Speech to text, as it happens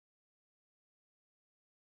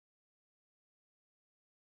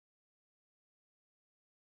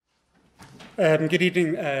Good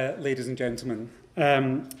evening, ladies and gentlemen.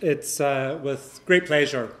 It's with great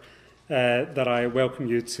pleasure that I welcome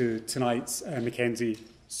you to tonight's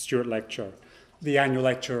Mackenzie-Stuart Lecture, the annual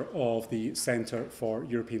lecture of the Centre for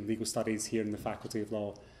European Legal Studies here in the Faculty of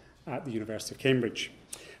Law at the University of Cambridge.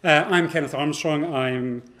 I'm Kenneth Armstrong.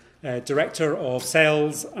 I'm Director of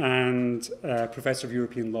CELS and Professor of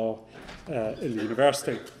European Law in the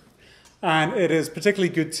University. And it is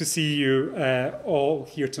particularly good to see you all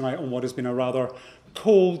here tonight on what has been a rather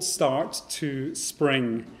cold start to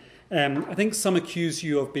spring. I think some accuse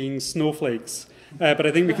you of being snowflakes, but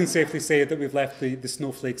I think we can safely say that we've left the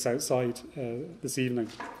snowflakes outside this evening.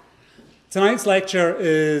 Tonight's lecture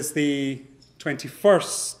is the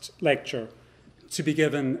 21st lecture to be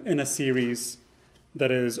given in a series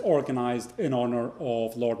that is organised in honour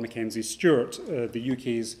of Lord Mackenzie-Stuart, the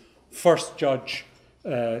UK's first judge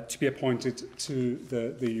to be appointed to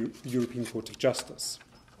the European Court of Justice.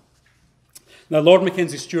 Now, Lord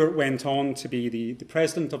Mackenzie-Stuart went on to be the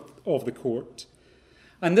president of the court.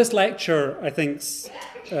 And this lecture, I think,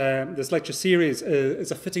 this lecture series is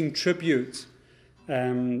a fitting tribute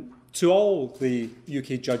to all the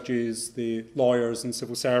UK judges, the lawyers and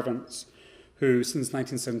civil servants who, since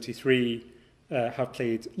 1973, have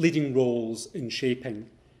played leading roles in shaping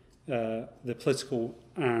the political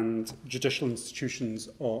and judicial institutions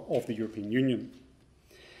of the European Union.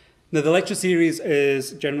 Now, the lecture series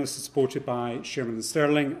is generously supported by Shearman and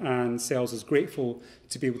Sterling, and CELS is grateful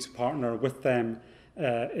to be able to partner with them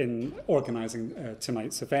in organising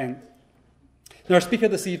tonight's event. Now, our speaker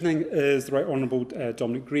this evening is the Right Honourable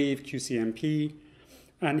Dominic Grieve, QCMP,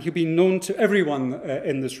 and he'll be known to everyone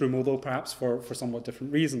in this room, although perhaps for somewhat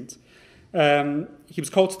different reasons. He was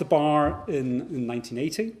called to the bar in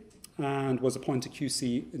 1980 and was appointed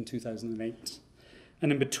QC in 2008.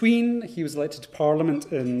 And in between, he was elected to Parliament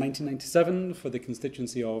in 1997 for the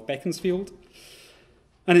constituency of Beaconsfield.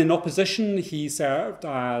 And in opposition, he served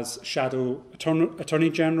as Shadow Attorney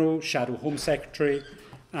General, Shadow Home Secretary,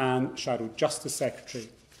 and Shadow Justice Secretary.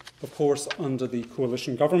 Of course, under the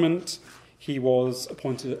coalition government, he was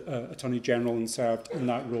appointed Attorney General and served in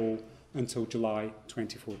that role until July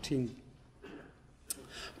 2014.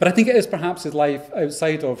 But I think it is perhaps his life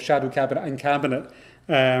outside of Shadow Cabinet and Cabinet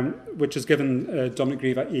which has given Dominic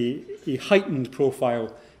Grieve a heightened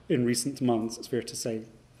profile in recent months, it's fair to say.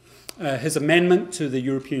 His amendment to the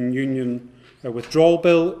European Union withdrawal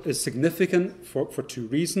bill is significant for two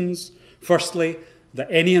reasons. Firstly, that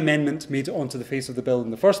any amendment made it onto the face of the bill in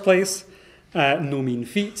the first place, no mean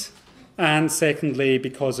feat. And secondly,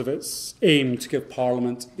 because of its aim to give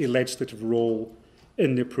Parliament a legislative role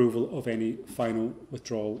in the approval of any final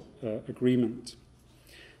withdrawal agreement.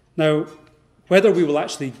 Now, whether we will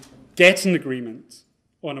actually get an agreement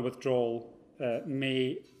on a withdrawal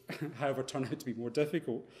may, however, turn out to be more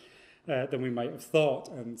difficult than we might have thought,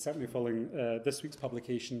 and certainly following this week's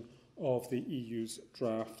publication of the EU's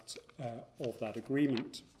draft of that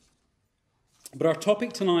agreement. But our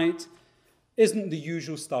topic tonight isn't the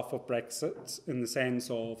usual stuff of Brexit in the sense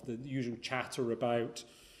of the usual chatter about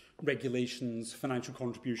regulations, financial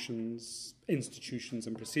contributions, institutions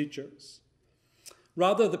and procedures.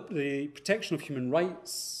 Rather, the protection of human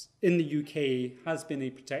rights in the UK has been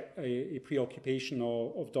a preoccupation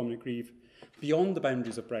of Dominic Grieve beyond the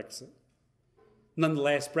boundaries of Brexit.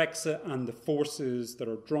 Nonetheless, Brexit and the forces that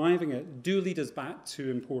are driving it do lead us back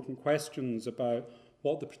to important questions about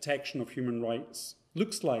what the protection of human rights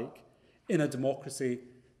looks like in a democracy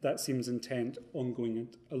that seems intent on going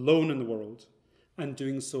it alone in the world, and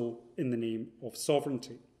doing so in the name of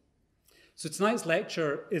sovereignty. So tonight's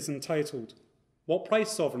lecture is entitled, What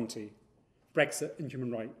Price Sovereignty? Brexit and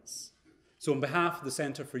Human Rights. So on behalf of the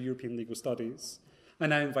Centre for European Legal Studies, I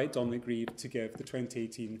now invite Dominic Grieve to give the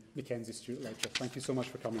 2018 Mackenzie-Stuart Lecture. Thank you so much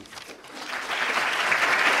for coming.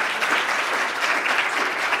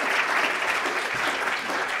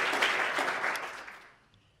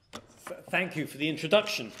 Thank you for the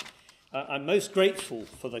introduction. I'm most grateful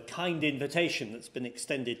for the kind invitation that's been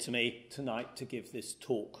extended to me tonight to give this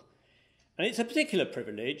talk. And it's a particular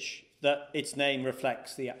privilege that its name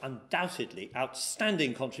reflects the undoubtedly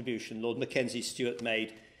outstanding contribution Lord Mackenzie-Stuart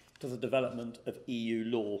made to the development of EU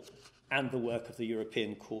law and the work of the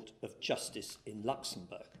European Court of Justice in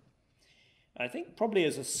Luxembourg. I think probably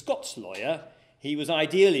as a Scots lawyer, he was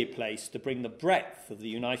ideally placed to bring the breadth of the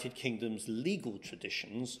United Kingdom's legal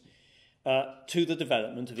traditions to the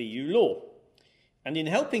development of EU law. And in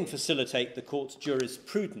helping facilitate the court's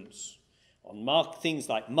jurisprudence on things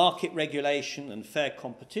like market regulation and fair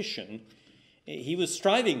competition, he was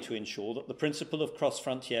striving to ensure that the principle of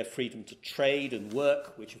cross-frontier freedom to trade and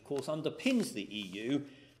work, which of course underpins the EU,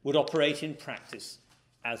 would operate in practice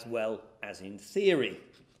as well as in theory.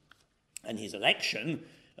 And his election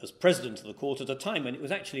as President of the Court at a time when it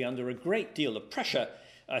was actually under a great deal of pressure,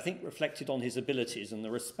 I think reflected on his abilities and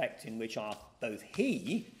the respect in which both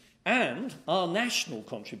he and our national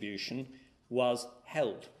contribution was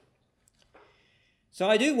held. So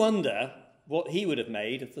I do wonder what he would have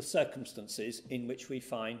made of the circumstances in which we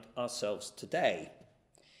find ourselves today.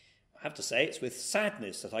 I have to say it's with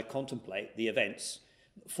sadness that I contemplate the events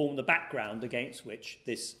that form the background against which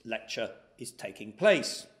this lecture is taking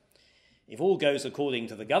place. If all goes according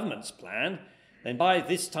to the government's plan, then by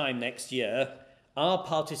this time next year, our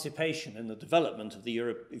participation in the development of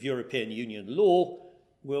the European Union law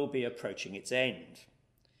will be approaching its end.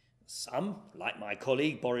 Some, like my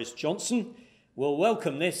colleague Boris Johnson, will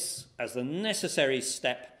welcome this as the necessary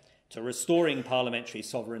step to restoring parliamentary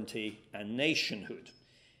sovereignty and nationhood.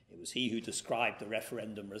 It was he who described the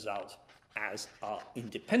referendum result as our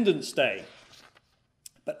Independence Day.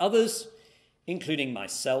 But others, including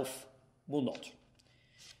myself, will not.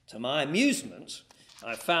 To my amusement,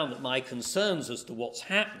 I've found that my concerns as to what's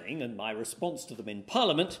happening and my response to them in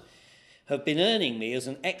Parliament have been earning me as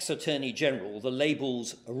an ex-Attorney General the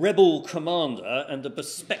labels rebel commander and a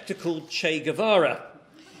bespectacled Che Guevara.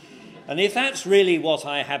 And if that's really what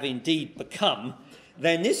I have indeed become,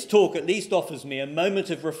 then this talk at least offers me a moment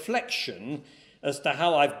of reflection as to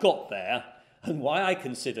how I've got there and why I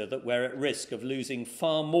consider that we're at risk of losing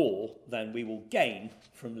far more than we will gain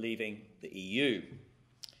from leaving the EU.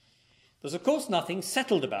 There's of course nothing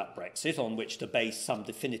settled about Brexit on which to base some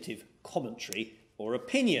definitive commentary or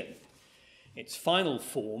opinion. Its final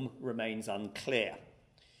form remains unclear.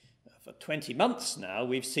 For 20 months now,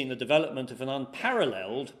 we've seen the development of an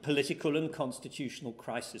unparalleled political and constitutional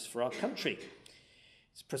crisis for our country.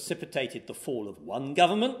 It's precipitated the fall of one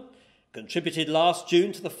government, contributed last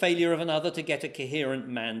June to the failure of another to get a coherent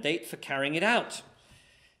mandate for carrying it out.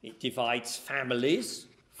 It divides families,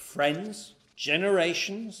 friends,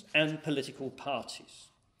 generations, and political parties.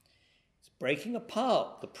 It's breaking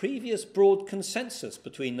apart the previous broad consensus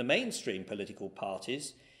between the mainstream political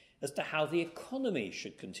parties as to how the economy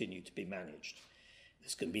should continue to be managed.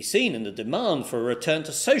 This can be seen in the demand for a return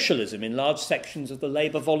to socialism in large sections of the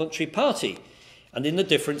Labour Voluntary Party and in the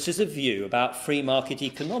differences of view about free market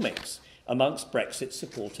economics amongst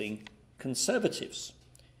Brexit-supporting Conservatives,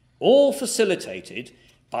 all facilitated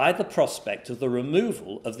by the prospect of the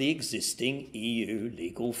removal of the existing EU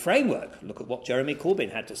legal framework. Look at what Jeremy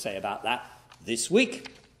Corbyn had to say about that this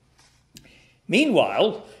week.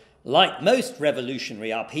 Meanwhile, like most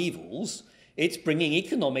revolutionary upheavals, it's bringing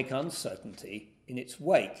economic uncertainty in its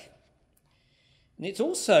wake. And it's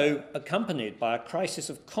also accompanied by a crisis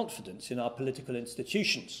of confidence in our political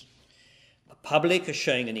institutions. The public are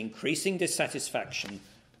showing an increasing dissatisfaction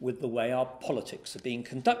with the way our politics are being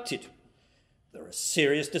conducted. There are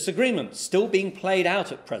serious disagreements still being played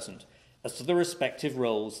out at present as to the respective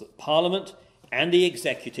roles that Parliament and the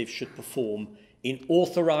Executive should perform in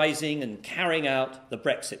authorising and carrying out the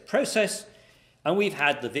Brexit process, and we've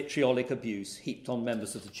had the vitriolic abuse heaped on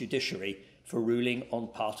members of the judiciary for ruling on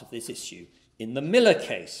part of this issue in the Miller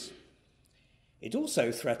case. It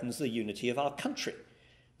also threatens the unity of our country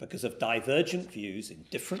because of divergent views in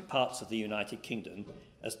different parts of the United Kingdom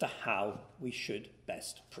as to how we should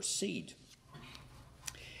best proceed.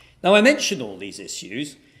 Now, I mention all these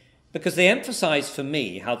issues because they emphasise for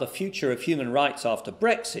me how the future of human rights after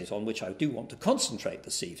Brexit, on which I do want to concentrate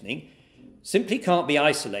this evening, simply can't be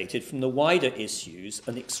isolated from the wider issues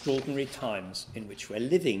and extraordinary times in which we're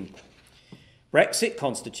living. Brexit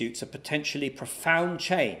constitutes a potentially profound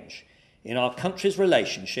change in our country's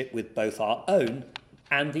relationship with both our own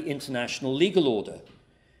and the international legal order,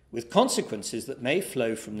 with consequences that may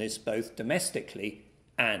flow from this both domestically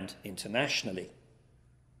and internationally.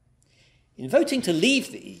 In voting to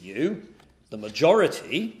leave the EU, the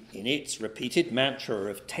majority, in its repeated mantra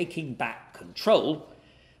of taking back control,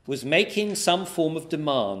 was making some form of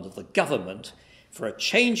demand of the government for a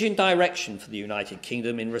change in direction for the United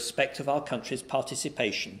Kingdom in respect of our country's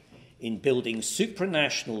participation in building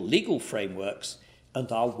supranational legal frameworks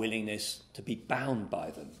and our willingness to be bound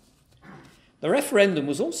by them. The referendum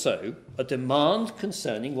was also a demand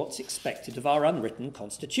concerning what's expected of our unwritten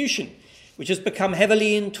constitution, which has become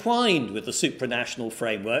heavily entwined with the supranational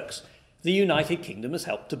frameworks the United Kingdom has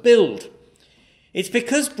helped to build. It's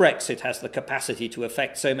because Brexit has the capacity to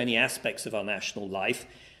affect so many aspects of our national life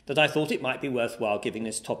that I thought it might be worthwhile giving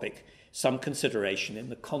this topic some consideration in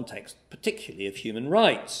the context, particularly of human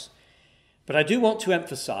rights. But I do want to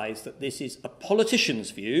emphasise that this is a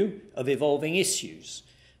politician's view of evolving issues,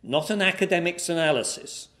 not an academic's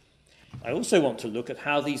analysis. I also want to look at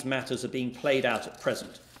how these matters are being played out at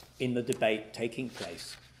present in the debate taking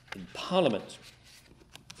place in Parliament.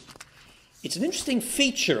 It's an interesting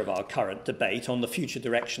feature of our current debate on the future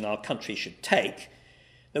direction our country should take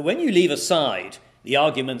that when you leave aside the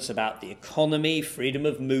arguments about the economy, freedom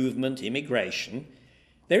of movement, immigration,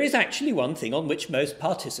 there is actually one thing on which most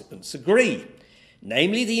participants agree,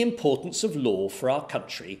 namely the importance of law for our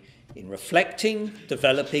country in reflecting,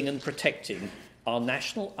 developing and protecting our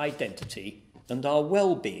national identity and our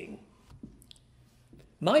well-being.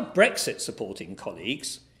 My Brexit supporting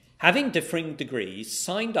colleagues, having differing degrees,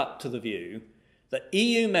 signed up to the view that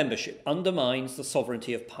EU membership undermines the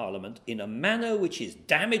sovereignty of Parliament in a manner which is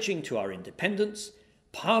damaging to our independence,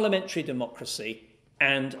 parliamentary democracy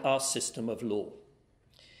and our system of law.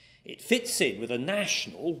 It fits in with a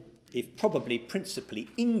national, if probably principally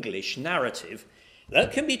English, narrative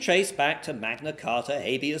that can be traced back to Magna Carta,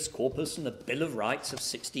 habeas corpus and the Bill of Rights of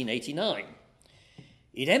 1689.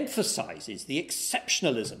 It emphasises the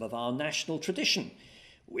exceptionalism of our national tradition,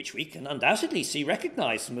 which we can undoubtedly see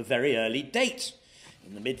recognised from a very early date.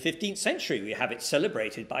 In the mid-15th century, we have it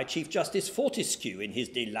celebrated by Chief Justice Fortescue in his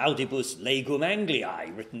De Laudibus Legum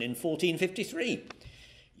Angliae, written in 1453.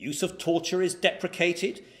 Use of torture is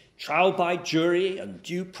deprecated, trial by jury and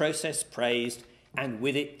due process praised, and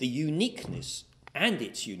with it the uniqueness and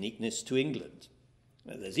its uniqueness to England.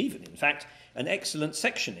 There's even, in fact, an excellent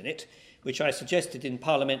section in it, which I suggested in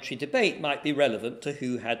parliamentary debate might be relevant to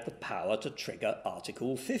who had the power to trigger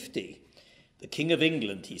Article 50. The King of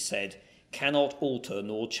England, he said, cannot alter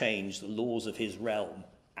nor change the laws of his realm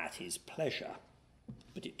at his pleasure.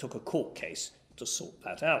 But it took a court case to sort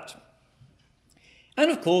that out.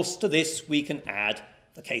 And of course, to this we can add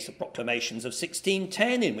the case of proclamations of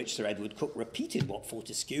 1610, in which Sir Edward Coke repeated what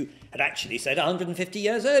Fortescue had actually said 150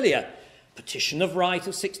 years earlier. Petition of Right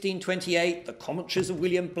of 1628, the commentaries of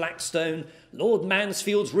William Blackstone, Lord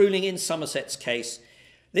Mansfield's ruling in Somerset's case.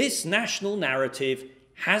 This national narrative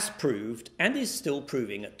has proved, and is still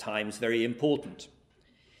proving at times, very important.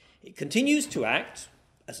 It continues to act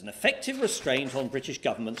as an effective restraint on British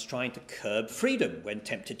governments trying to curb freedom when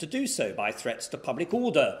tempted to do so by threats to public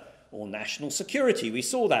order or national security. We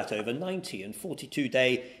saw that over 90 and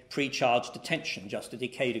 42-day pre-charge detention just a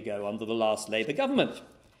decade ago under the last Labour government.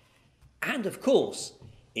 And, of course,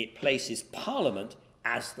 it places Parliament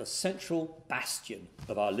as the central bastion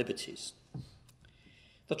of our liberties.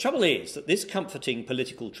 The trouble is that this comforting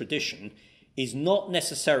political tradition is not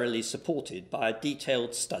necessarily supported by a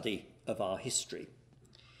detailed study of our history.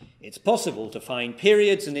 It's possible to find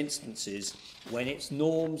periods and instances when its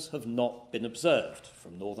norms have not been observed,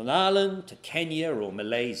 from Northern Ireland to Kenya or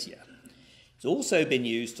Malaysia. It's also been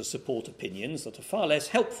used to support opinions that are far less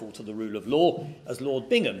helpful to the rule of law, as Lord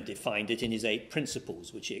Bingham defined it in his 8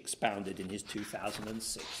 Principles, which he expounded in his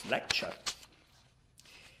 2006 lecture.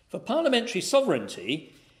 For parliamentary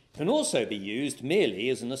sovereignty can also be used merely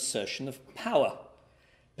as an assertion of power,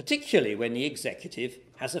 particularly when the executive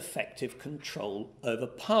has effective control over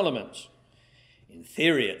Parliament. In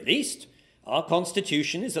theory, at least, our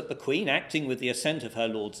Constitution is that the Queen, acting with the assent of her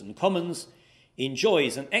Lords and Commons,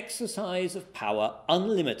 enjoys an exercise of power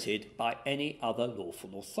unlimited by any other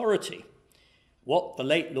lawful authority, what the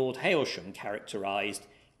late Lord Hailsham characterised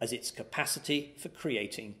as its capacity for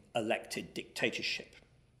creating elected dictatorship.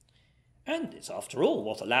 And it's, after all,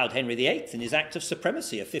 what allowed Henry VIII in his Act of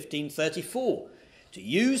Supremacy of 1534 to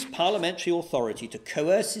use parliamentary authority to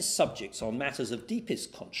coerce his subjects on matters of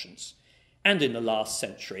deepest conscience, and in the last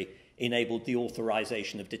century enabled the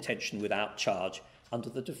authorisation of detention without charge under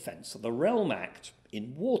the Defence of the Realm Act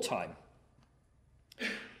in wartime.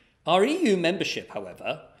 Our EU membership,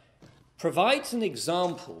 however, provides an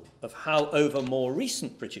example of how over more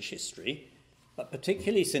recent British history, but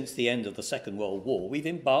particularly since the end of the Second World War, we've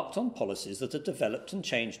embarked on policies that have developed and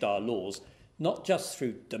changed our laws, not just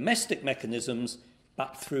through domestic mechanisms,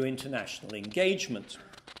 but through international engagement.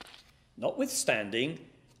 Notwithstanding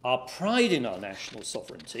our pride in our national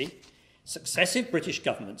sovereignty, successive British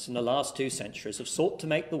governments in the last 2 centuries have sought to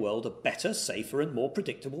make the world a better, safer and more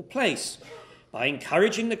predictable place by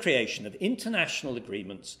encouraging the creation of international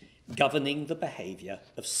agreements governing the behaviour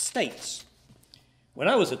of states. When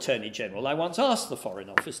I was Attorney General, I once asked the Foreign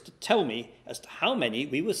Office to tell me as to how many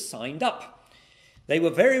we were signed up. They were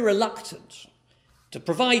very reluctant to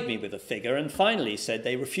provide me with a figure and finally said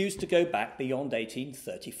they refused to go back beyond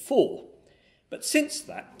 1834. But since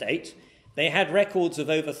that date, they had records of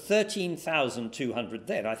over 13,200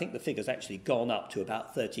 then. I think the figure's actually gone up to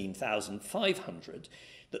about 13,500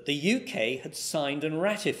 that the UK had signed and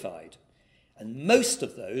ratified. And most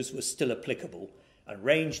of those were still applicable and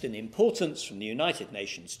ranged in importance from the United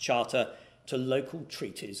Nations Charter to local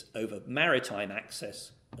treaties over maritime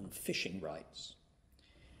access and fishing rights.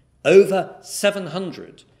 over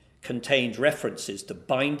 700 contained references to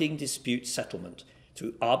binding dispute settlement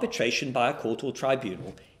through arbitration by a court or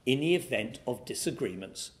tribunal in the event of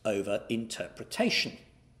disagreements over interpretation.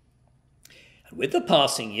 And with the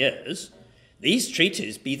passing years, these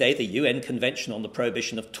treaties, be they the UN Convention on the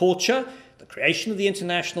Prohibition of Torture, the creation of the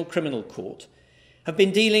International Criminal Court, have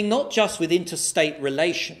been dealing not just with interstate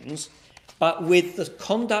relations, but with the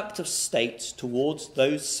conduct of states towards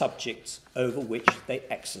those subjects over which they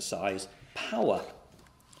exercise power.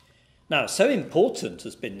 Now, so important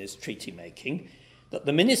has been this treaty making that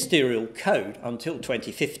the Ministerial Code until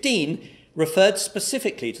 2015 referred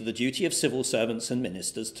specifically to the duty of civil servants and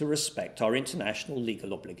ministers to respect our international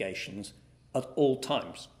legal obligations at all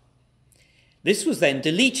times. This was then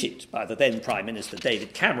deleted by the then Prime Minister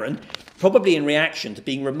David Cameron, probably in reaction to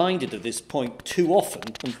being reminded of this point too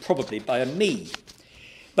often, and probably by me.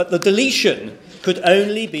 But the deletion could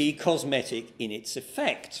only be cosmetic in its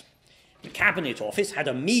effect. The Cabinet Office had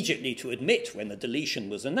immediately to admit when the deletion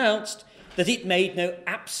was announced that it made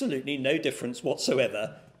absolutely no difference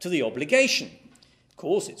whatsoever to the obligation. Of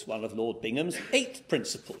course, it's one of Lord Bingham's 8th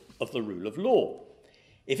principle of the rule of law.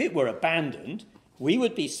 If it were abandoned, we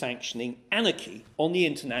would be sanctioning anarchy on the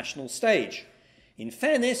international stage. In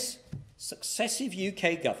fairness, successive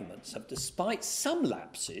UK governments have, despite some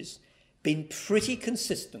lapses, been pretty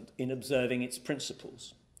consistent in observing its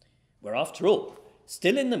principles. We're, after all,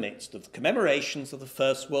 still in the midst of the commemorations of the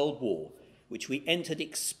First World War, which we entered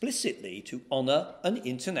explicitly to honour an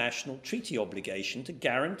international treaty obligation to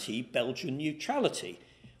guarantee Belgian neutrality,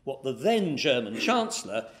 what the then German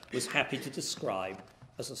Chancellor was happy to describe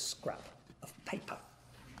as a scrap of paper.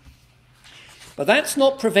 But that's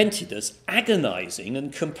not prevented us agonising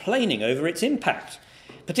and complaining over its impact,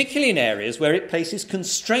 particularly in areas where it places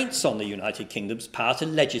constraints on the United Kingdom's power to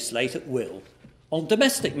legislate at will on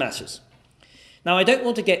domestic matters. Now, I don't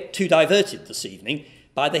want to get too diverted this evening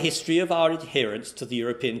by the history of our adherence to the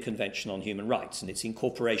European Convention on Human Rights and its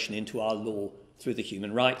incorporation into our law through the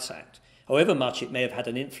Human Rights Act, however much it may have had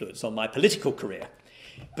an influence on my political career.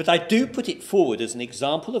 But I do put it forward as an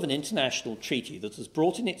example of an international treaty that has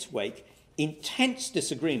brought in its wake intense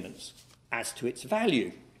disagreements as to its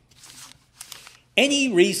value.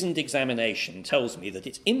 Any reasoned examination tells me that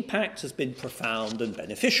its impact has been profound and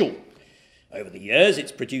beneficial. Over the years,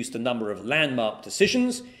 it's produced a number of landmark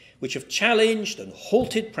decisions which have challenged and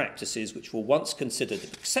halted practices which were once considered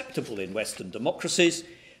acceptable in Western democracies,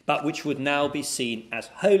 but which would now be seen as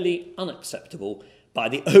wholly unacceptable by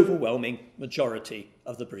the overwhelming majority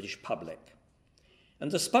of the British public.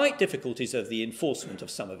 And despite difficulties of the enforcement of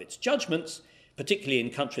some of its judgments, particularly in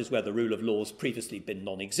countries where the rule of law has previously been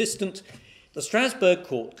non-existent, the Strasbourg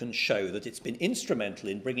Court can show that it's been instrumental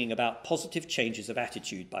in bringing about positive changes of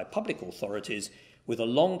attitude by public authorities with a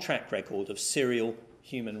long track record of serial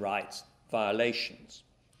human rights violations.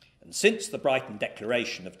 And since the Brighton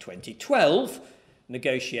Declaration of 2012,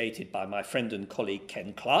 negotiated by my friend and colleague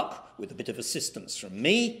Ken Clarke, with a bit of assistance from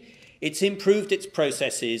me, it's improved its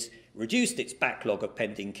processes, reduced its backlog of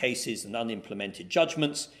pending cases and unimplemented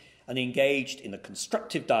judgments, and engaged in a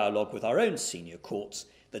constructive dialogue with our own senior courts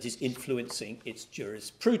that is influencing its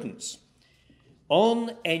jurisprudence.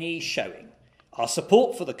 On any showing, our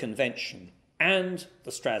support for the Convention and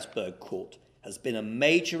the Strasbourg Court has been a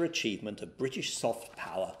major achievement of British soft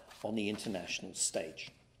power on the international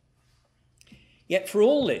stage. Yet for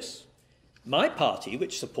all this, my party,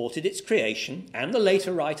 which supported its creation and the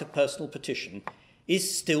later right of personal petition,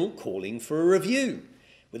 is still calling for a review,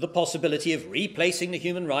 with the possibility of replacing the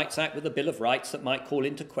Human Rights Act with a Bill of Rights that might call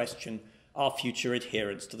into question our future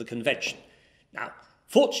adherence to the Convention. Now,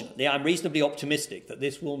 fortunately, I'm reasonably optimistic that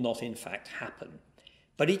this will not in fact happen,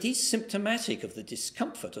 but it is symptomatic of the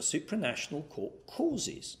discomfort a supranational court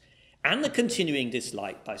causes and the continuing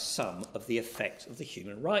dislike by some of the effects of the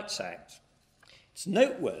Human Rights Act. It's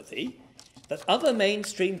noteworthy that other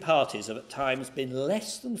mainstream parties have at times been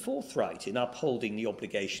less than forthright in upholding the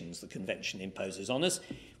obligations the Convention imposes on us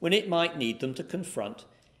when it might need them to confront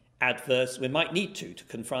adverse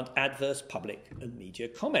public and media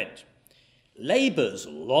comment. Labour's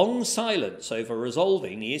long silence over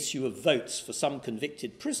resolving the issue of votes for some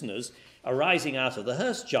convicted prisoners arising out of the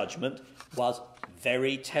Hearst judgment was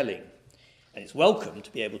very telling. And it's welcome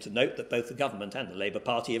to be able to note that both the government and the Labour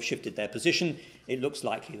Party have shifted their position. It looks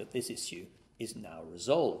likely that this issue is now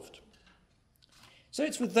resolved. So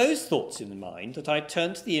it's with those thoughts in mind that I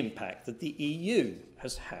turn to the impact that the EU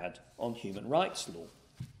has had on human rights law.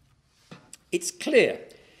 It's clear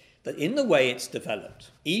that in the way it's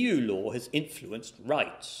developed, EU law has influenced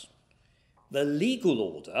rights. The legal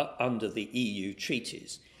order under the EU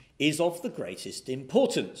treaties is of the greatest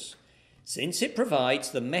importance, since it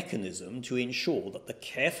provides the mechanism to ensure that the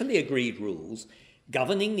carefully agreed rules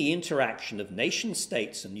governing the interaction of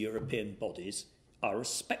nation-states and European bodies are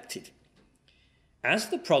respected. As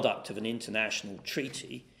the product of an international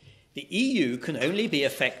treaty, the EU can only be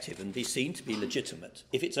effective and be seen to be legitimate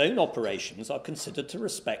if its own operations are considered to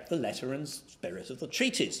respect the letter and spirit of the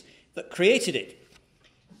treaties that created it.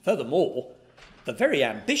 Furthermore, the very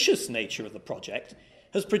ambitious nature of the project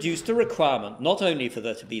has produced a requirement not only for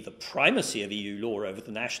there to be the primacy of EU law over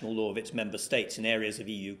the national law of its member states in areas of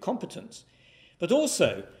EU competence, but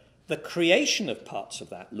also the creation of parts of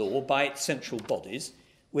that law by its central bodies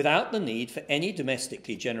without the need for any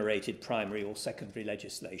domestically generated primary or secondary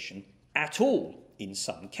legislation at all in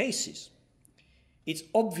some cases. It's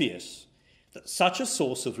obvious that such a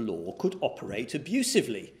source of law could operate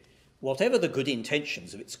abusively, whatever the good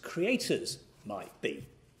intentions of its creators might be.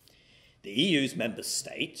 The EU's member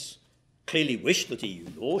states clearly wish that EU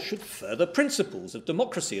law should further principles of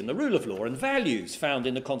democracy and the rule of law and values found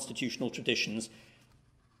in the constitutional traditions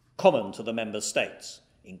common to the member states,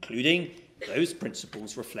 including those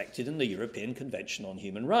principles reflected in the European Convention on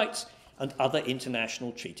Human Rights and other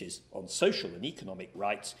international treaties on social and economic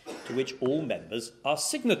rights to which all members are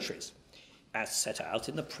signatories, as set out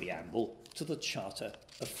in the preamble to the Charter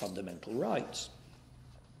of Fundamental Rights.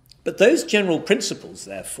 But those general principles,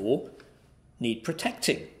 therefore, need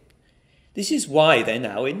protecting. This is why they're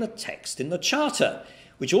now in the text in the Charter,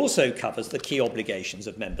 which also covers the key obligations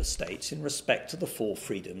of member states in respect to the 4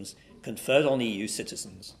 freedoms conferred on EU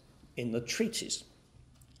citizens in the treaties.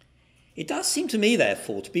 It does seem to me,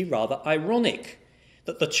 therefore, to be rather ironic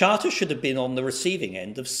that the Charter should have been on the receiving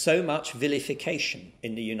end of so much vilification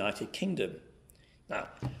in the United Kingdom. Now,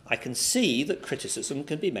 I can see that criticism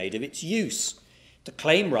can be made of its use to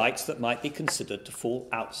claim rights that might be considered to fall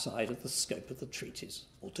outside of the scope of the treaties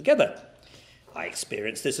altogether. I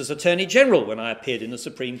experienced this as Attorney General when I appeared in the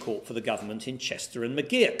Supreme Court for the government in Chester and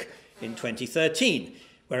McGeoch in 2013,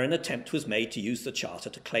 where an attempt was made to use the Charter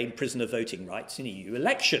to claim prisoner voting rights in EU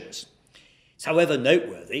elections. It's however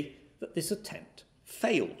noteworthy that this attempt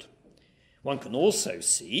failed. One can also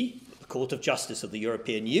see that the Court of Justice of the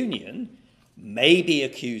European Union may be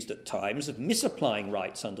accused at times of misapplying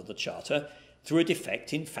rights under the Charter through a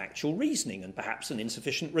defect in factual reasoning and perhaps an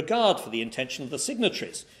insufficient regard for the intention of the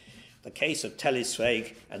signatories. The case of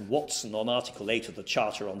Telesweg and Watson on Article 8 of the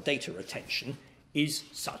Charter on data retention is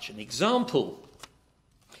such an example.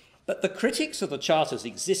 But the critics of the Charter's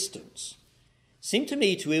existence seem to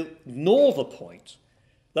me to ignore the point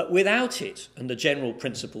that without it and the general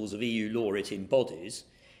principles of EU law it embodies,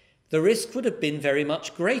 the risk would have been very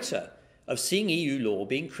much greater of seeing EU law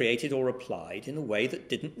being created or applied in a way that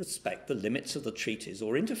didn't respect the limits of the treaties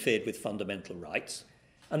or interfered with fundamental rights,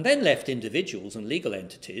 and then left individuals and legal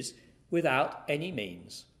entities without any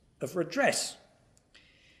means of redress.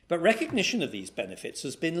 But recognition of these benefits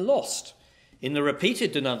has been lost in the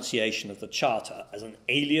repeated denunciation of the Charter as an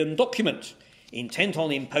alien document intent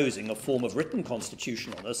on imposing a form of written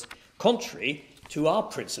constitution on us contrary to our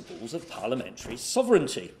principles of parliamentary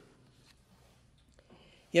sovereignty.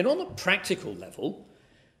 Yet on a practical level,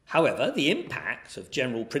 however, the impact of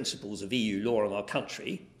general principles of EU law on our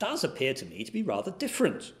country does appear to me to be rather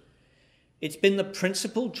different. It's been the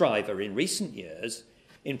principal driver in recent years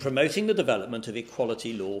in promoting the development of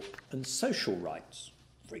equality law and social rights.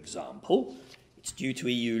 For example, it's due to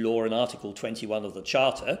EU law in Article 21 of the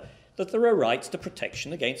Charter that there are rights to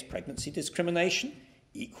protection against pregnancy discrimination,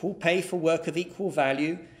 equal pay for work of equal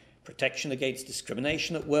value, protection against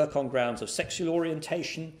discrimination at work on grounds of sexual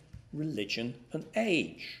orientation, religion and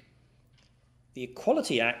age. The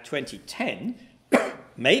Equality Act 2010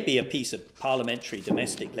 may be a piece of parliamentary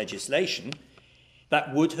domestic legislation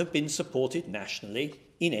that would have been supported nationally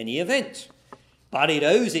in any event, but it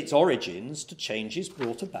owes its origins to changes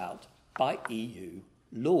brought about by EU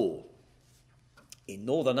law. In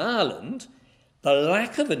Northern Ireland, the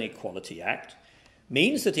lack of an Equality Act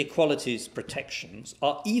means that equality's protections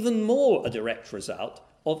are even more a direct result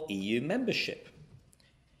of EU membership.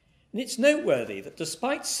 And it's noteworthy that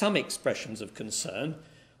despite some expressions of concern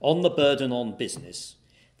on the burden on business,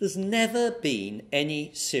 there's never been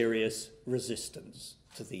any serious resistance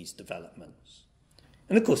to these developments.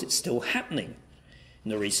 And of course it's still happening.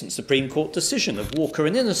 In the recent Supreme Court decision of Walker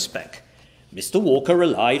and Innerspec, Mr. Walker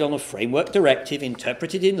relied on a framework directive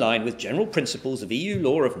interpreted in line with general principles of EU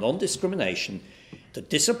law of non-discrimination to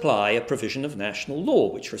disapply a provision of national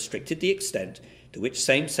law which restricted the extent to which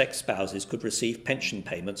same-sex spouses could receive pension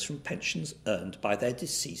payments from pensions earned by their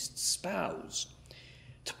deceased spouse.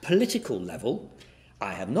 At a political level,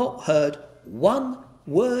 I have not heard one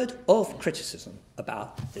word of criticism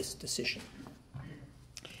about this decision.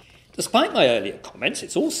 Despite my earlier comments,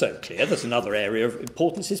 it's also clear that another area of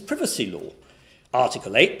importance is privacy law.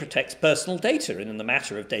 Article 8 protects personal data, and in the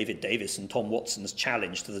matter of David Davis and Tom Watson's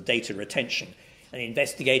challenge to the Data Retention and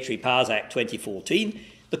Investigatory Powers Act 2014,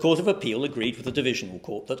 the Court of Appeal agreed with the Divisional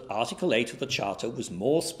Court that Article 8 of the Charter was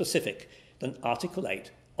more specific than Article 8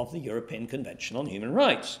 of the European Convention on Human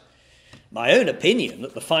Rights. My own opinion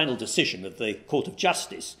that the final decision of the Court of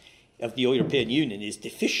Justice of the European Union is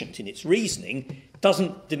deficient in its reasoning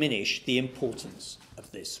doesn't diminish the importance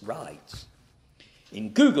of this right. In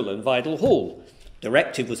Google and Vidal Hall,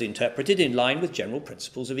 directive was interpreted in line with general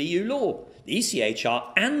principles of EU law, the ECHR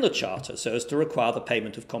and the Charter, so as to require the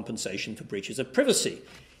payment of compensation for breaches of privacy,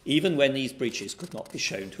 even when these breaches could not be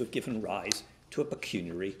shown to have given rise to a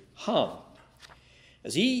pecuniary harm.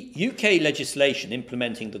 As UK legislation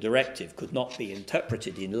implementing the directive could not be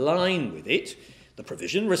interpreted in line with it, the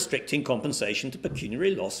provision restricting compensation to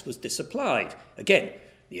pecuniary loss was disapplied. Again,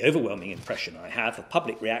 the overwhelming impression I have of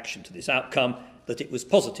public reaction to this outcome that it was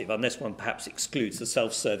positive, unless one perhaps excludes the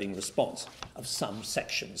self-serving response of some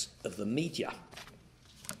sections of the media.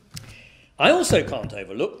 I also can't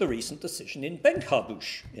overlook the recent decision in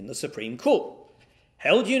Benchabush in the Supreme Court,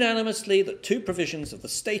 held unanimously that two provisions of the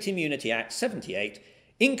State Immunity Act 78,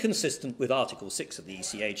 inconsistent with Article 6 of the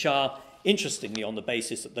ECHR, interestingly on the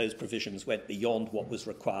basis that those provisions went beyond what was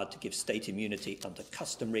required to give state immunity under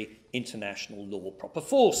customary international law proper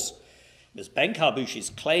force. Ms.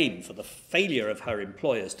 Benchabush's claim for the failure of her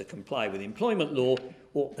employers to comply with employment law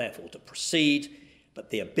ought therefore to proceed,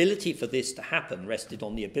 but the ability for this to happen rested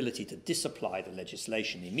on the ability to disapply the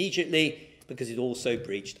legislation immediately because it also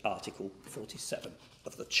breached Article 47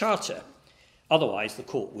 of the Charter. Otherwise, the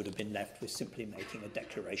court would have been left with simply making a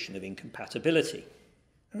declaration of incompatibility.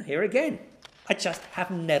 And here again, I just have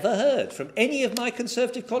never heard from any of my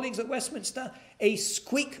Conservative colleagues at Westminster a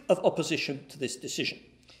squeak of opposition to this decision,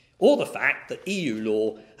 or the fact that EU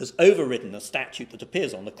law has overridden a statute that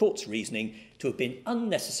appears on the court's reasoning to have been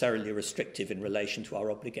unnecessarily restrictive in relation to our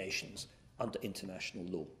obligations under international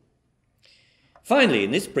law. Finally,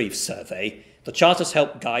 in this brief survey, the Charter's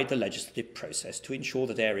helped guide the legislative process to ensure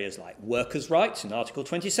that areas like workers' rights in Article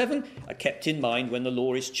 27 are kept in mind when the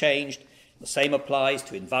law is changed. The same applies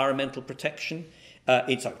to environmental protection,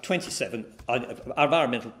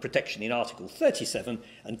 environmental protection in Article 37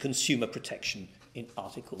 and consumer protection in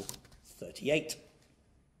Article 38.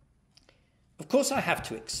 Of course, I have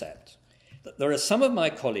to accept that there are some of my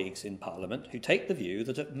colleagues in Parliament who take the view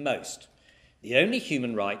that at most the only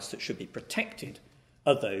human rights that should be protected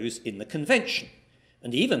are those in the Convention,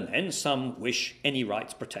 and even then some wish any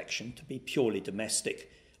rights protection to be purely domestic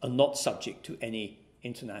and not subject to any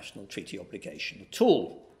international treaty obligation at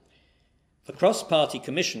all. The Cross-Party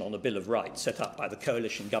Commission on the Bill of Rights, set up by the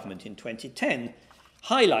coalition government in 2010,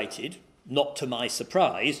 highlighted, not to my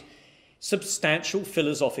surprise, substantial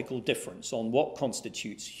philosophical difference on what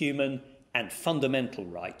constitutes human and fundamental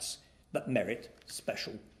rights that merit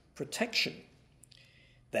special protection.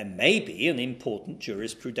 There may be an important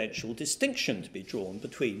jurisprudential distinction to be drawn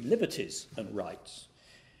between liberties and rights.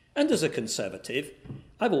 And as a Conservative,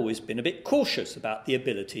 I've always been a bit cautious about the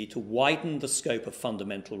ability to widen the scope of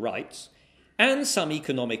fundamental rights, and some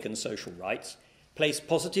economic and social rights place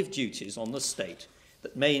positive duties on the state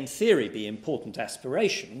that may in theory be important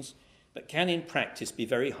aspirations, but can in practice be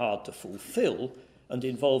very hard to fulfil and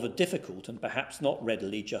involve a difficult and perhaps not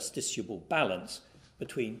readily justiciable balance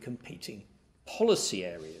between competing policy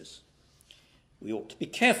areas. We ought to be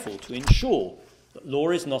careful to ensure that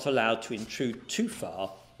law is not allowed to intrude too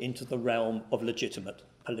far into the realm of legitimate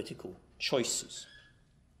political choices.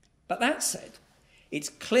 But that said, it's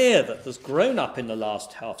clear that there's grown up in the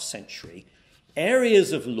last half-century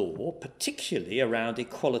areas of law, particularly around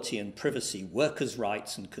equality and privacy, workers'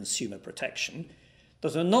 rights and consumer protection,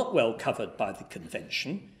 that are not well covered by the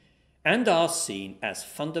Convention and are seen as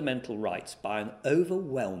fundamental rights by an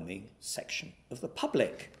overwhelming section of the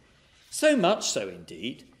public. So much so,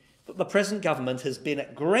 indeed, that the present government has been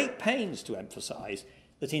at great pains to emphasise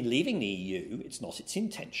that in leaving the EU, it's not its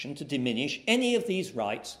intention to diminish any of these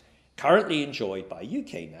rights currently enjoyed by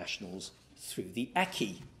UK nationals through the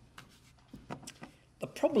acquis. The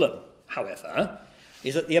problem, however,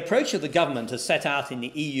 is that the approach of the government as set out in the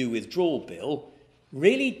EU withdrawal bill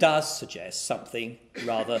really does suggest something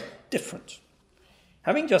rather different.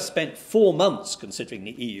 Having just spent 4 months considering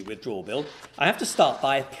the EU withdrawal bill, I have to start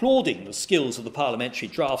by applauding the skills of the parliamentary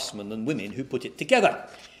draftsmen and women who put it together.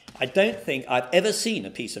 I don't think I've ever seen a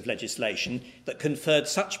piece of legislation that conferred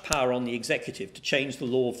such power on the executive to change the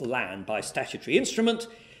law of the land by statutory instrument,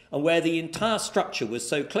 and where the entire structure was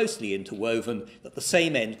so closely interwoven that the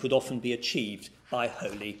same end could often be achieved by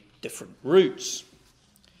wholly different routes.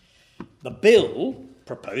 The bill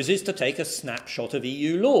proposes to take a snapshot of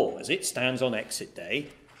EU law as it stands on exit day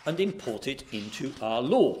and import it into our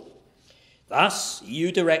law. Thus,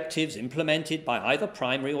 EU directives implemented by either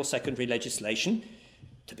primary or secondary legislation,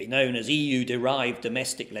 to be known as EU-derived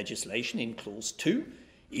domestic legislation in Clause 2,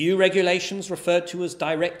 EU regulations referred to as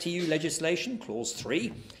direct EU legislation, Clause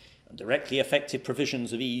 3, and directly effective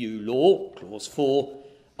provisions of EU law, Clause 4,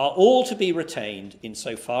 are all to be retained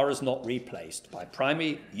insofar as not replaced by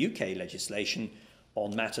primary UK legislation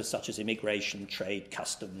on matters such as immigration, trade,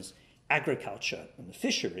 customs, agriculture and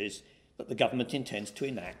fisheries that the government intends to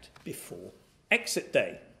enact before exit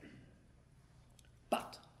day.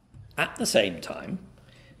 But at the same time,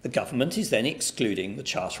 the government is then excluding the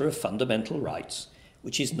Charter of Fundamental Rights,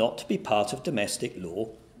 which is not to be part of domestic law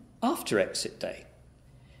after exit day.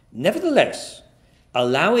 Nevertheless,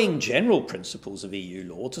 allowing general principles of EU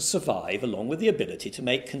law to survive along with the ability to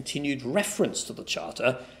make continued reference to the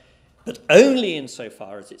Charter, but only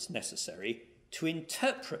insofar as it's necessary to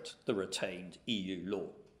interpret the retained EU law.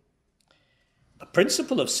 The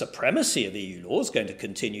principle of supremacy of EU law is going to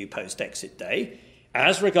continue post-exit day,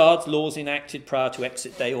 as regards laws enacted prior to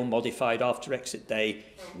exit day or modified after exit day,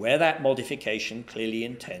 where that modification clearly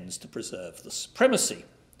intends to preserve the supremacy.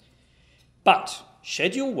 But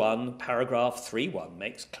Schedule 1, paragraph 3.1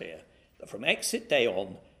 makes clear that from exit day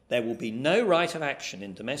on, there will be no right of action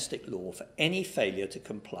in domestic law for any failure to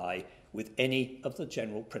comply with any of the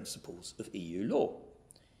general principles of EU law.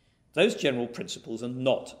 Those general principles are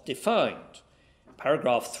not defined.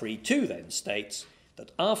 Paragraph 3.2 then states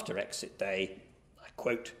that after exit day, I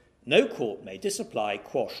quote, "No court may disapply,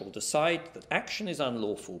 quash or decide that action is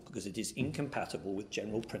unlawful because it is incompatible with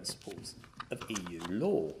general principles of EU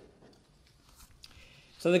law."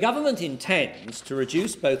 So the government intends to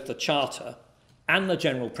reduce both the Charter and the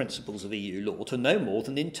general principles of EU law to no more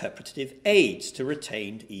than interpretative aids to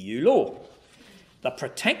retained EU law. The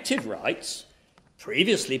protective rights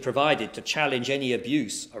previously provided to challenge any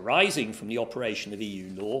abuse arising from the operation of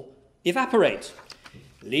EU law evaporate,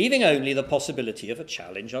 leaving only the possibility of a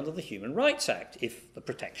challenge under the Human Rights Act if the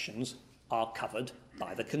protections are covered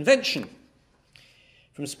by the Convention.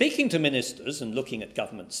 From speaking to ministers and looking at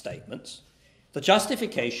government statements, the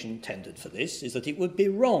justification tendered for this is that it would be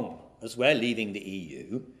wrong, as we're leaving the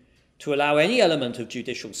EU, to allow any element of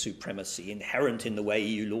judicial supremacy inherent in the way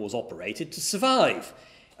EU laws operated to survive,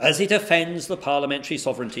 as it offends the parliamentary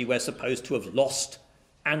sovereignty we're supposed to have lost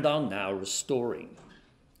and are now restoring.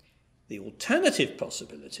 The alternative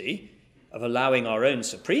possibility of allowing our own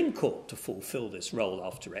Supreme Court to fulfil this role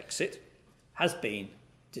after exit has been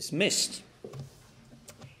dismissed.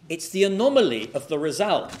 It's the anomaly of the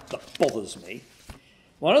result that bothers me.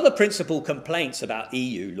 One of the principal complaints about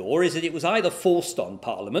EU law is that it was either forced on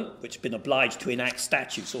Parliament, which has been obliged to enact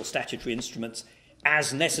statutes or statutory instruments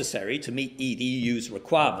as necessary to meet the EU's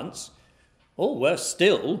requirements, or worse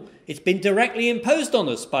still, it's been directly imposed on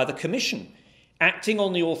us by the Commission, acting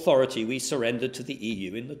on the authority we surrendered to the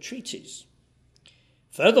EU in the treaties.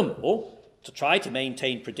 Furthermore, to try to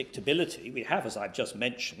maintain predictability, we have, as I've just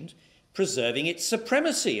mentioned, preserving its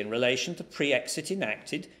supremacy in relation to pre-exit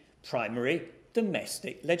enacted primary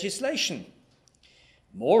domestic legislation.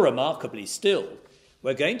 More remarkably still,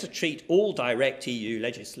 we're going to treat all direct EU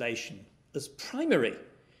legislation as primary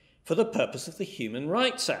for the purpose of the Human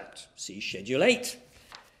Rights Act, see Schedule 8,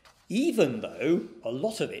 even though a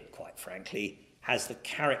lot of it, quite frankly, has the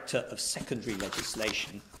character of secondary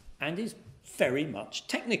legislation and is very much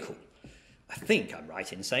technical. I think I'm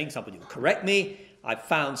right in saying, somebody will correct me, I've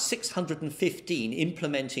found 615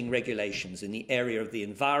 implementing regulations in the area of the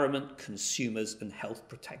environment, consumers and health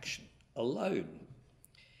protection alone.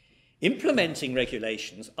 Implementing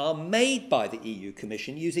regulations are made by the EU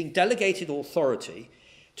Commission using delegated authority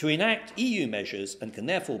to enact EU measures and can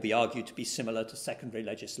therefore be argued to be similar to secondary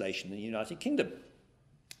legislation in the United Kingdom.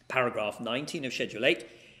 Paragraph 19 of Schedule 8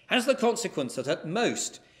 has the consequence that at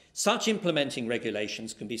most such implementing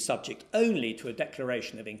regulations can be subject only to a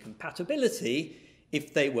declaration of incompatibility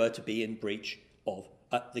if they were to be in breach of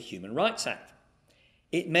the Human Rights Act.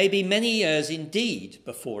 It may be many years indeed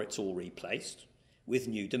before it's all replaced with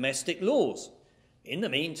new domestic laws. In the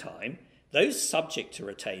meantime, those subject to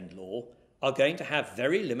retained law are going to have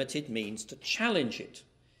very limited means to challenge it.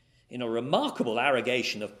 In a remarkable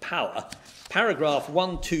arrogation of power, paragraph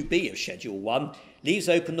 1.2b of Schedule 1 leaves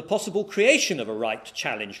open the possible creation of a right to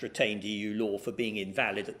challenge retained EU law for being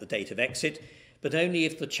invalid at the date of exit, but only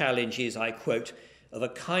if the challenge is, I quote, of a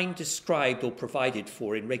kind described or provided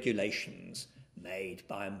for in regulations made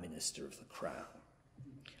by a minister of the Crown.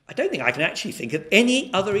 I don't think I can actually think of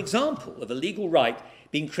any other example of a legal right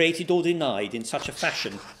being created or denied in such a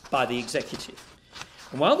fashion by the executive.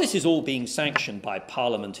 And while this is all being sanctioned by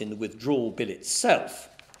Parliament in the withdrawal bill itself,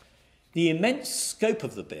 the immense scope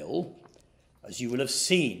of the bill, as you will have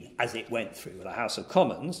seen as it went through the House of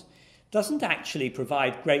Commons, doesn't actually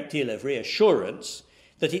provide a great deal of reassurance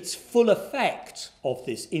that its full effect of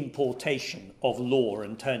this importation of law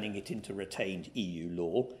and turning it into retained EU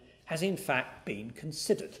law has in fact been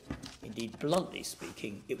considered. Indeed, bluntly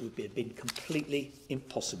speaking, it would have been completely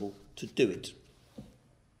impossible to do it.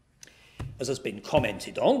 As has been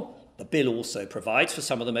commented on, the bill also provides for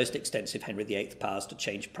some of the most extensive Henry VIII powers to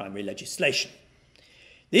change primary legislation.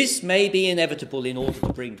 This may be inevitable in order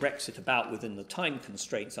to bring Brexit about within the time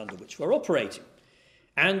constraints under which we're operating,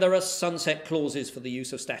 and there are sunset clauses for the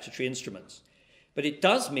use of statutory instruments. But it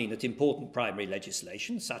does mean that important primary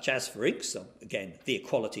legislation, such as, for example, again, the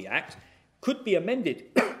Equality Act, could be amended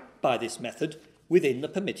by this method within the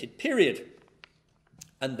permitted period.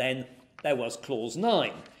 And then there was Clause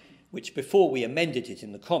 9, which, before we amended it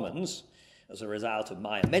in the Commons, as a result of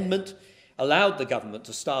my amendment, allowed the government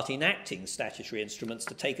to start enacting statutory instruments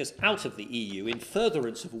to take us out of the EU in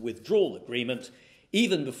furtherance of a withdrawal agreement,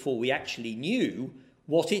 even before we actually knew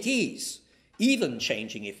what it is, even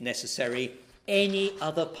changing, if necessary, any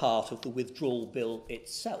other part of the withdrawal bill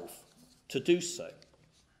itself to do so.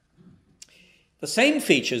 The same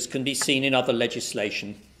features can be seen in other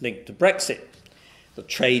legislation linked to Brexit. The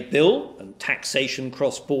Trade Bill and Taxation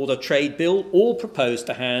Cross-Border Trade Bill all propose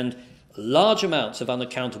to hand large amounts of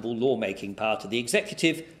unaccountable lawmaking power to the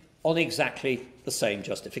executive on exactly the same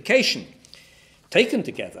justification. Taken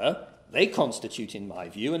together, they constitute, in my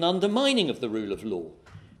view, an undermining of the rule of law,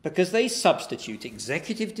 because they substitute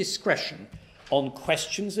executive discretion on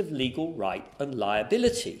questions of legal right and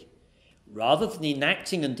liability, rather than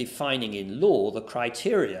enacting and defining in law the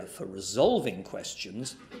criteria for resolving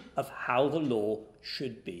questions of how the law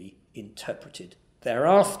should be interpreted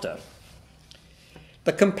thereafter.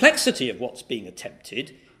 The complexity of what's being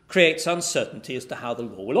attempted creates uncertainty as to how the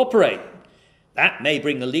law will operate. That may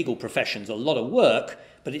bring the legal professions a lot of work,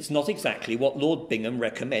 but it's not exactly what Lord Bingham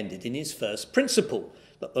recommended in his first principle,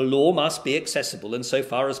 that the law must be accessible and, so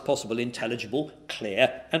far as possible, intelligible,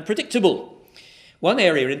 clear and predictable. One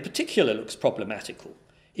area in particular looks problematical.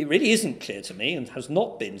 It really isn't clear to me, and has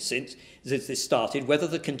not been since this started, whether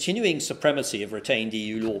the continuing supremacy of retained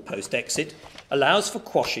EU law post-exit allows for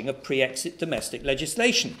quashing of pre-exit domestic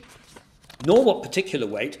legislation, nor what particular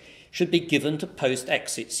weight should be given to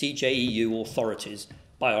post-exit CJEU authorities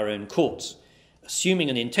by our own courts, assuming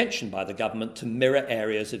an intention by the government to mirror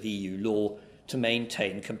areas of EU law to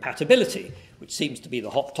maintain compatibility, which seems to be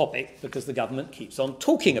the hot topic because the government keeps on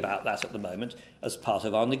talking about that at the moment as part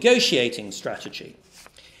of our negotiating strategy.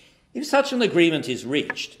 If such an agreement is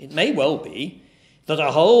reached, it may well be that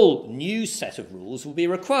a whole new set of rules will be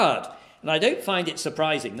required, and I don't find it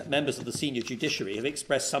surprising that members of the senior judiciary have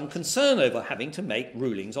expressed some concern over having to make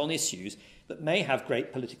rulings on issues that may have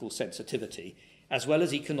great political sensitivity, as well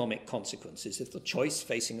as economic consequences if the choice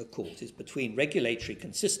facing a court is between regulatory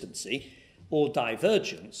consistency or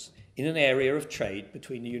divergence in an area of trade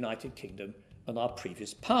between the United Kingdom and our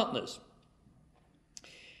previous partners.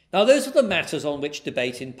 Now, those are the matters on which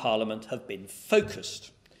debate in Parliament have been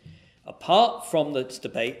focused. Apart from its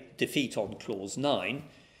defeat on Clause 9,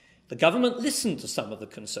 the government listened to some of the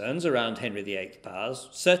concerns around Henry VIII powers,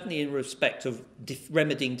 certainly in respect of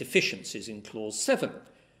remedying deficiencies in Clause 7.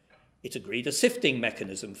 It agreed a sifting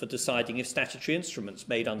mechanism for deciding if statutory instruments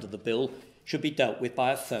made under the bill should be dealt with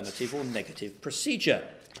by affirmative or negative procedure.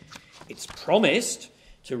 It's promised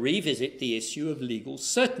to revisit the issue of legal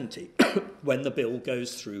certainty when the bill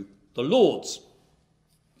goes through the Lords.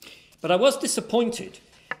 But I was disappointed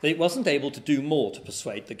that it wasn't able to do more to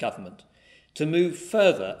persuade the government to move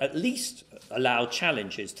further, at least allow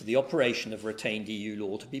challenges to the operation of retained EU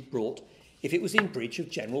law to be brought if it was in breach of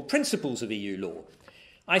general principles of EU law.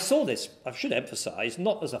 I saw this, I should emphasise,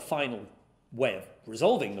 not as a final way of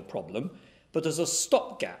resolving the problem, but as a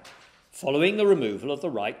stopgap following the removal of the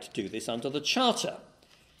right to do this under the Charter.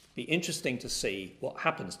 Be interesting to see what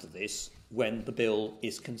happens to this when the bill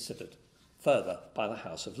is considered further by the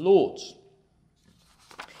House of Lords.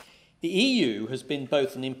 The EU has been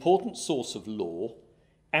both an important source of law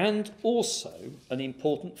and also an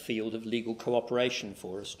important field of legal cooperation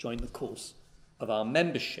for us during the course of our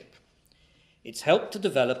membership. It's helped to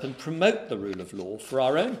develop and promote the rule of law for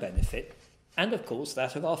our own benefit and, of course,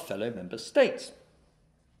 that of our fellow member states.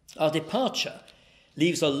 Our departure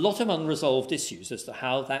leaves a lot of unresolved issues as to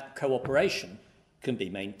how that cooperation can be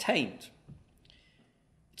maintained.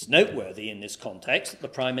 It's noteworthy in this context that the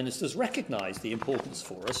Prime Minister's recognised the importance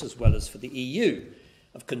for us, as well as for the EU,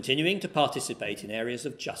 of continuing to participate in areas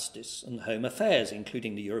of justice and home affairs,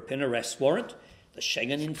 including the European Arrest Warrant, the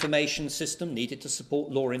Schengen information system needed to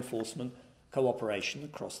support law enforcement cooperation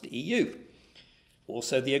across the EU.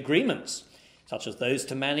 Also the agreements, such as those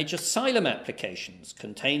to manage asylum applications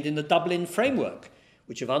contained in the Dublin framework,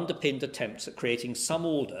 which have underpinned attempts at creating some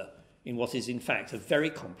order in what is in fact a very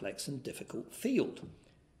complex and difficult field,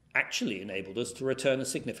 actually enabled us to return a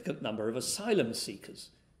significant number of asylum seekers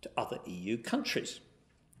to other EU countries.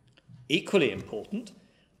 Equally important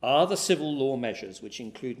are the civil law measures, which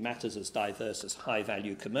include matters as diverse as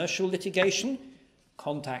high-value commercial litigation,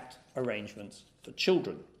 contact arrangements for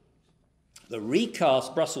children. The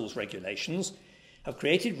recast Brussels regulations have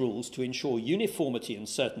created rules to ensure uniformity and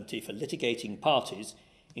certainty for litigating parties,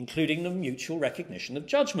 including the mutual recognition of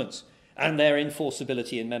judgments and their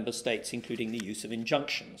enforceability in member states, including the use of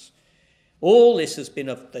injunctions. All this has been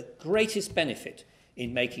of the greatest benefit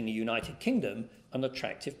in making the United Kingdom an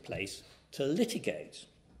attractive place to litigate.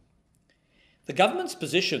 The government's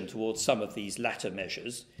position towards some of these latter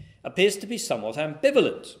measures appears to be somewhat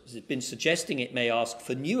ambivalent, as it's been suggesting it may ask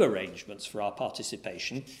for new arrangements for our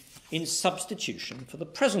participation in substitution for the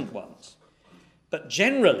present ones. But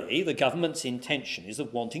generally, the government's intention is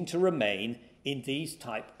of wanting to remain in these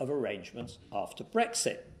type of arrangements after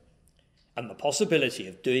Brexit. And the possibility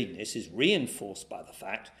of doing this is reinforced by the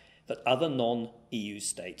fact that other non-EU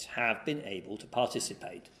states have been able to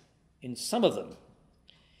participate in some of them.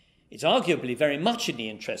 It's arguably very much in the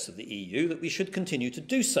interests of the EU that we should continue to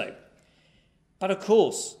do so. But of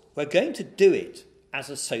course, we're going to do it as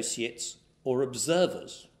associates or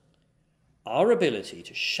observers. Our ability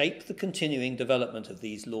to shape the continuing development of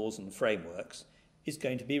these laws and frameworks is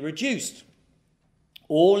going to be reduced,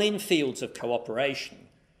 all in fields of cooperation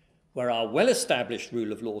where our well-established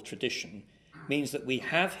rule of law tradition means that we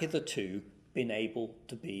have hitherto been able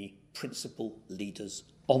to be principal leaders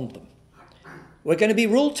on them. We're going to be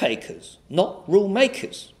rule takers, not rule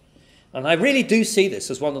makers. And I really do see this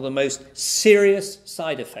as one of the most serious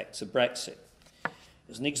side effects of Brexit.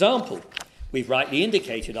 As an example, we've rightly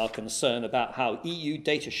indicated our concern about how EU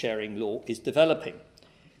data sharing law is developing.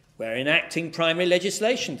 We're enacting primary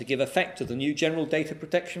legislation to give effect to the new General Data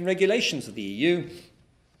Protection Regulations of the EU,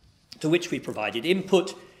 to which we provided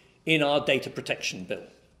input in our Data Protection Bill.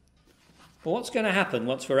 But what's going to happen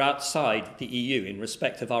once we're outside the EU in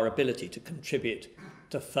respect of our ability to contribute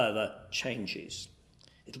to further changes?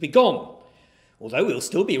 It'll be gone, although we'll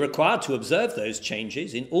still be required to observe those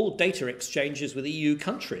changes in all data exchanges with EU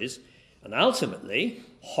countries, and ultimately,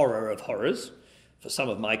 horror of horrors, for some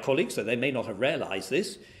of my colleagues, though they may not have realised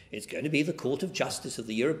this, it's going to be the Court of Justice of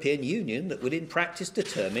the European Union that will in practice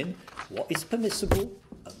determine what is permissible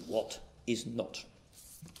and what is not.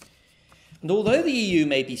 And although the EU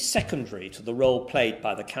may be secondary to the role played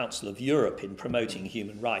by the Council of Europe in promoting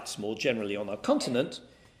human rights more generally on our continent,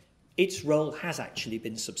 its role has actually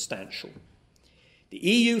been substantial. The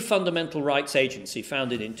EU Fundamental Rights Agency,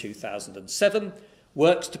 founded in 2007,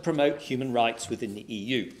 works to promote human rights within the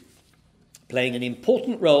EU, playing an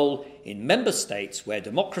important role in member states where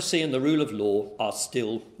democracy and the rule of law are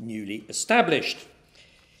still newly established.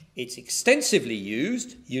 It's extensively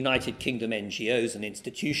used United Kingdom NGOs and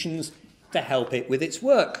institutions to help it with its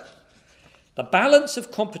work. The Balance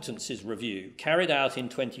of Competences review carried out in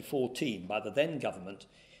 2014 by the then government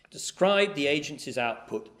described the agency's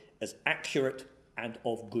output as accurate and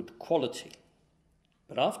of good quality.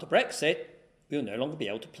 But after Brexit, we'll no longer be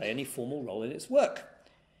able to play any formal role in its work.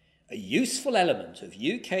 A useful element of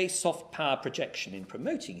UK soft power projection in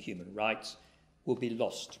promoting human rights will be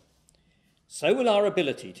lost. So will our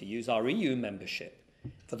ability to use our EU membership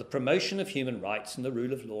for the promotion of human rights and the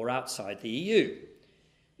rule of law outside the EU.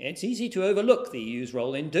 It's easy to overlook the EU's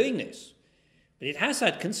role in doing this, but it has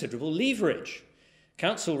had considerable leverage.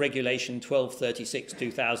 Council Regulation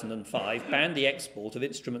 1236/2005 banned the export of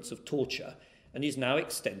instruments of torture and is now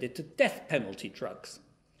extended to death penalty drugs.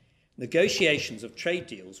 Negotiations of trade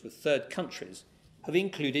deals with third countries have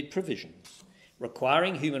included provisions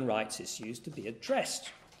requiring human rights issues to be addressed.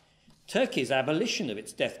 Turkey's abolition of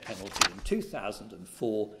its death penalty in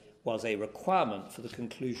 2004 was a requirement for the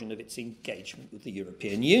conclusion of its engagement with the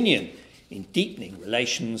European Union in deepening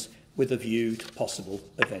relations with a view to possible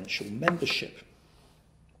eventual membership.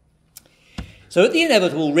 So at the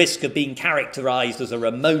inevitable risk of being characterised as a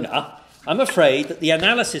Ramona, I'm afraid that the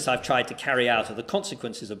analysis I've tried to carry out of the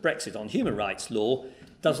consequences of Brexit on human rights law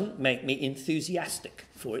doesn't make me enthusiastic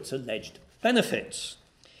for its alleged benefits.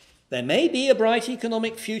 There may be a bright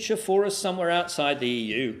economic future for us somewhere outside the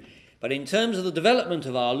EU, but in terms of the development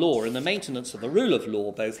of our law and the maintenance of the rule of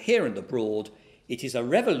law, both here and abroad, it is a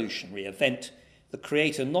revolutionary event, the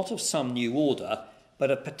creator not of some new order,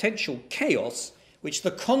 but of potential chaos, which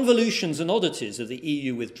the convolutions and oddities of the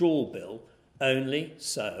EU withdrawal bill only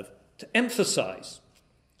serve to emphasise.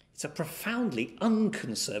 It's a profoundly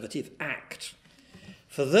unconservative act.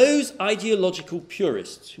 For those ideological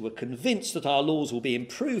purists who are convinced that our laws will be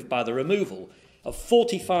improved by the removal of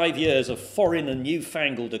 45 years of foreign and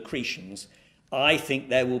newfangled accretions, I think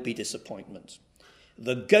there will be disappointment.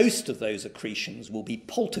 The ghost of those accretions will be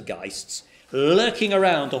poltergeists lurking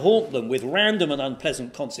around to haunt them with random and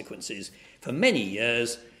unpleasant consequences for many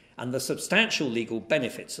years, and the substantial legal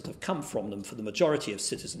benefits that have come from them for the majority of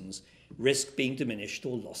citizens risk being diminished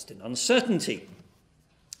or lost in uncertainty.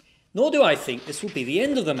 Nor do I think this will be the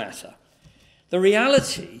end of the matter. The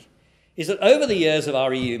reality is that over the years of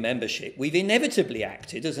our EU membership, we've inevitably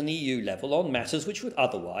acted as an EU level on matters which would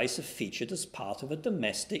otherwise have featured as part of a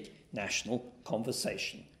domestic national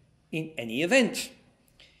conversation in any event.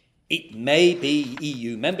 It may be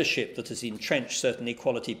EU membership that has entrenched certain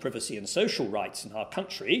equality, privacy and social rights in our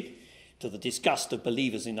country, to the disgust of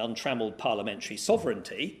believers in untrammelled parliamentary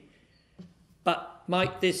sovereignty, but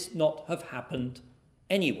might this not have happened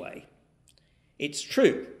anyway? It's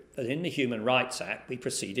true that in the Human Rights Act we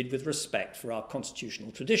proceeded with respect for our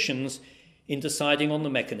constitutional traditions in deciding on the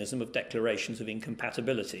mechanism of declarations of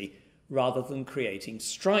incompatibility rather than creating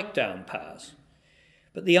strike-down powers.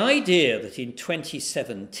 But the idea that in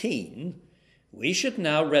 2017 we should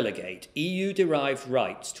now relegate EU-derived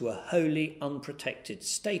rights to a wholly unprotected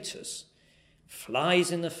status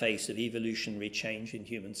flies in the face of evolutionary change in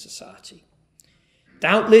human society.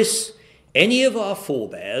 Doubtless, any of our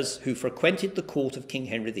forebears who frequented the court of King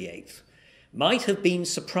Henry VIII might have been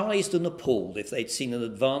surprised and appalled if they'd seen an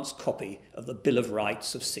advanced copy of the Bill of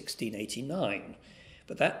Rights of 1689.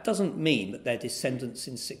 But that doesn't mean that their descendants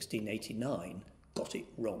in 1689 got it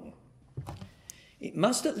wrong. It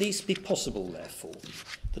must at least be possible, therefore,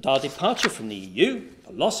 that our departure from the EU,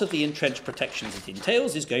 the loss of the entrenched protections it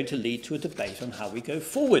entails, is going to lead to a debate on how we go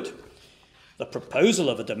forward. The proposal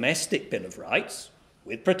of a domestic Bill of Rights,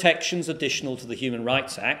 with protections additional to the Human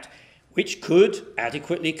Rights Act, which could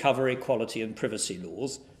adequately cover equality and privacy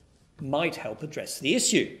laws, might help address the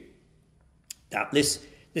issue. Doubtless,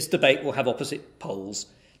 this debate will have opposite poles: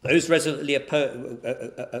 those resolutely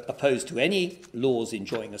opposed to any laws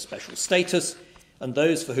enjoying a special status, and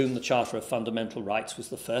those for whom the Charter of Fundamental Rights was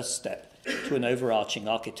the first step to an overarching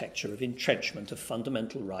architecture of entrenchment of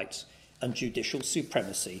fundamental rights and judicial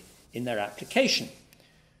supremacy in their application.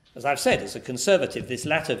 As I've said, as a Conservative, this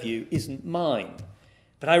latter view isn't mine,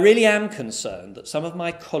 but I really am concerned that some of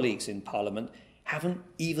my colleagues in Parliament haven't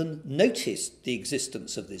even noticed the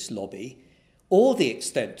existence of this lobby or the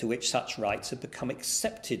extent to which such rights have become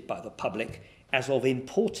accepted by the public as of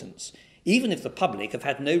importance, even if the public have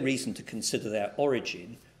had no reason to consider their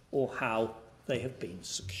origin or how they have been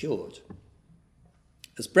secured.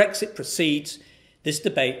 As Brexit proceeds, this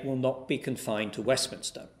debate will not be confined to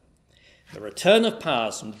Westminster. The return of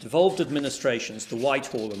powers from the devolved administrations to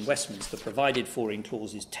Whitehall and Westminster provided for in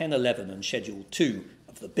clauses 10, 11 and Schedule 2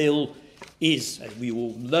 of the Bill is, as we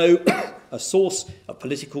all know, a source of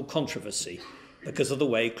political controversy because of the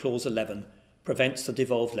way Clause 11 prevents the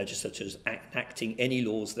devolved legislatures enacting any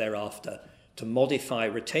laws thereafter to modify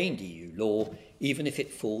retained EU law, even if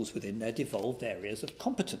it falls within their devolved areas of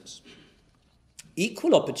competence.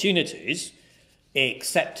 Equal opportunities,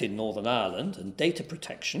 except in Northern Ireland, and data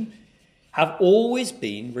protection have always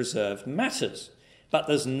been reserved matters, but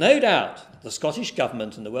there's no doubt the Scottish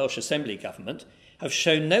Government and the Welsh Assembly Government have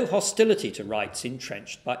shown no hostility to rights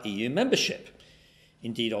entrenched by EU membership.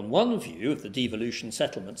 Indeed, on one view of the devolution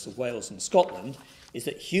settlements of Wales and Scotland is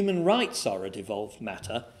that human rights are a devolved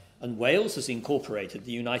matter, and Wales has incorporated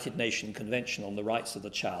the United Nations Convention on the Rights of the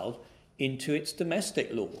Child into its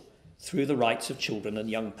domestic law through the Rights of Children and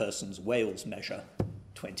Young Persons Wales Measure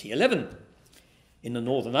 2011. In the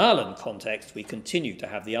Northern Ireland context, we continue to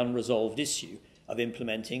have the unresolved issue of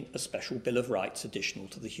implementing a special Bill of Rights additional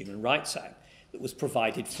to the Human Rights Act that was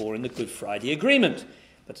provided for in the Good Friday Agreement,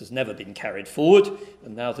 but has never been carried forward,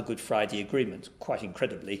 and now the Good Friday Agreement, quite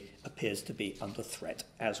incredibly, appears to be under threat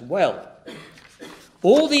as well.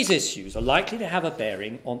 All these issues are likely to have a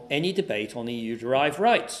bearing on any debate on EU-derived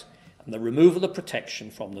rights and the removal of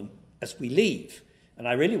protection from them as we leave, and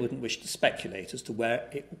I really wouldn't wish to speculate as to where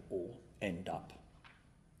it will all end up.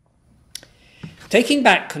 Taking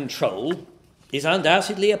back control is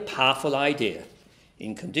undoubtedly a powerful idea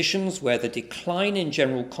in conditions where the decline in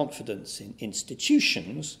general confidence in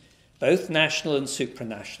institutions, both national and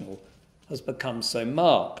supranational, has become so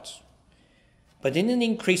marked. But in an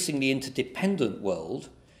increasingly interdependent world,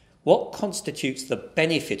 what constitutes the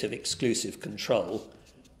benefit of exclusive control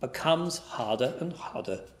becomes harder and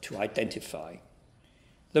harder to identify.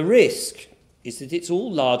 The risk is that it's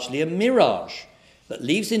all largely a mirage, that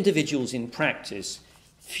leaves individuals in practice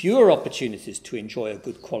fewer opportunities to enjoy a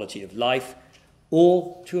good quality of life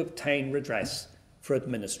or to obtain redress for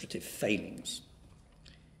administrative failings.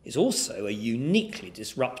 It's also a uniquely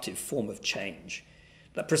disruptive form of change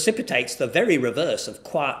that precipitates the very reverse of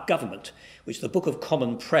quiet government, which the Book of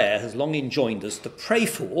Common Prayer has long enjoined us to pray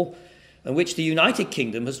for, and which the United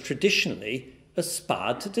Kingdom has traditionally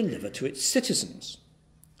aspired to deliver to its citizens.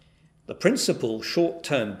 The principal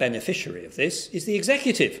short-term beneficiary of this is the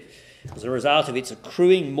executive, as a result of its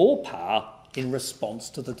accruing more power in response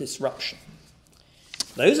to the disruption.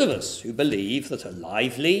 Those of us who believe that a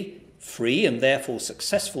lively, free and therefore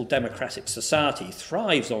successful democratic society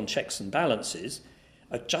thrives on checks and balances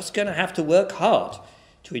are just going to have to work hard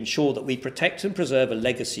to ensure that we protect and preserve a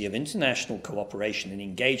legacy of international cooperation and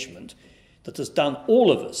engagement that has done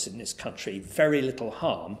all of us in this country very little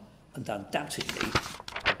harm and undoubtedly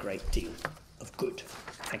a great deal of good.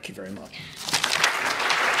 Thank you very much.